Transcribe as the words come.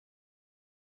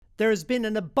There has been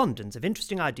an abundance of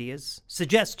interesting ideas,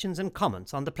 suggestions and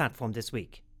comments on the platform this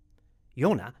week.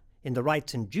 Yona, in the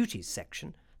Rights and Duties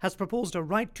section, has proposed a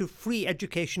right to free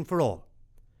education for all.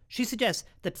 She suggests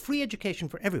that free education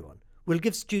for everyone will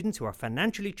give students who are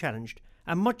financially challenged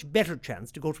a much better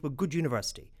chance to go to a good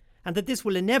university, and that this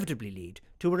will inevitably lead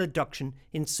to a reduction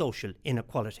in social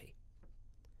inequality.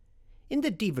 In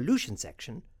the devolution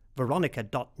section, Veronica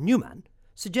Newman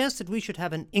suggests that we should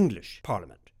have an English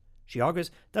Parliament. She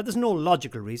argues that there's no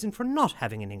logical reason for not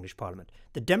having an English Parliament.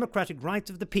 The democratic rights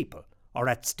of the people are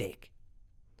at stake.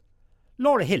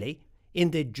 Laura Hilly,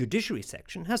 in the judiciary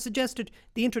section, has suggested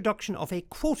the introduction of a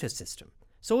quota system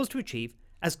so as to achieve,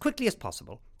 as quickly as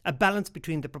possible, a balance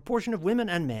between the proportion of women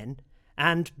and men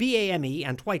and BAME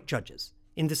and white judges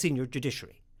in the senior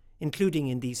judiciary, including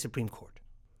in the Supreme Court.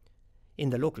 In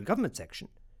the local government section,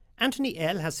 Anthony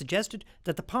L. has suggested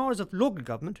that the powers of local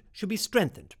government should be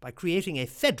strengthened by creating a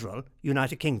federal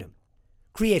United Kingdom.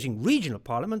 Creating regional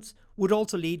parliaments would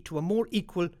also lead to a more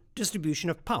equal distribution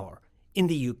of power in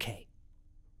the UK.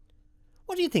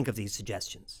 What do you think of these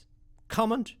suggestions?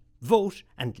 Comment, vote,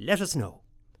 and let us know.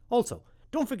 Also,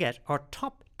 don't forget our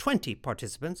top 20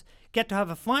 participants get to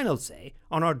have a final say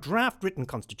on our draft written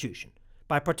constitution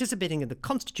by participating in the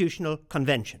Constitutional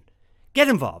Convention. Get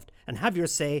involved and have your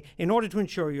say in order to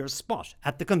ensure your spot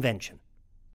at the convention.